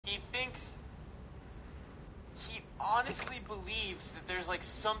honestly believes that there's like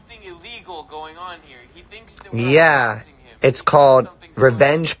something illegal going on here. He thinks that Yeah, it's called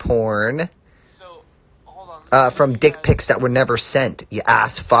revenge porn. So, hold on. From dick pics that were never sent, you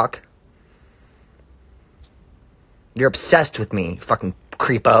ass fuck. You're obsessed with me, fucking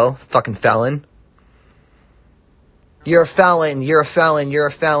creepo, fucking felon. You're a felon, you're a felon, you're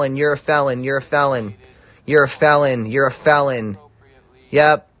a felon, you're a felon, you're a felon. You're a felon, you're a felon.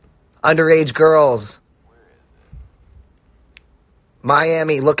 Yep. Underage girls.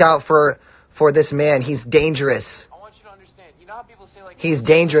 Miami, look out for this man. He's dangerous. I want you to understand. You know how people say like he's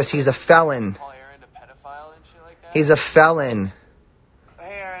dangerous. He's a felon. Call Aaron a pedophile and shit like that? He's a felon.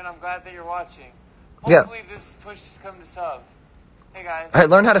 Hey Aaron, I'm glad that you're watching. Yeah. Hopefully this push has come to sub. Hey guys. All right,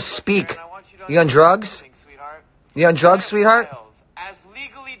 learn how to speak. Aaron, You on drugs? You on drugs, sweetheart? As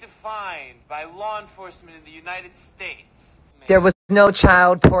legally defined by law enforcement in the United States. There was no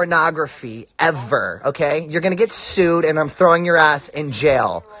child pornography ever, okay? You're gonna get sued and I'm throwing your ass in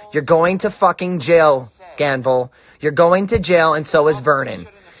jail. You're going to fucking jail, Ganval. You're going to jail and so is Vernon.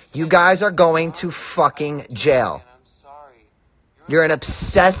 You guys are going to fucking jail. You're an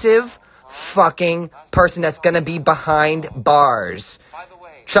obsessive fucking person that's gonna be behind bars.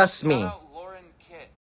 Trust me.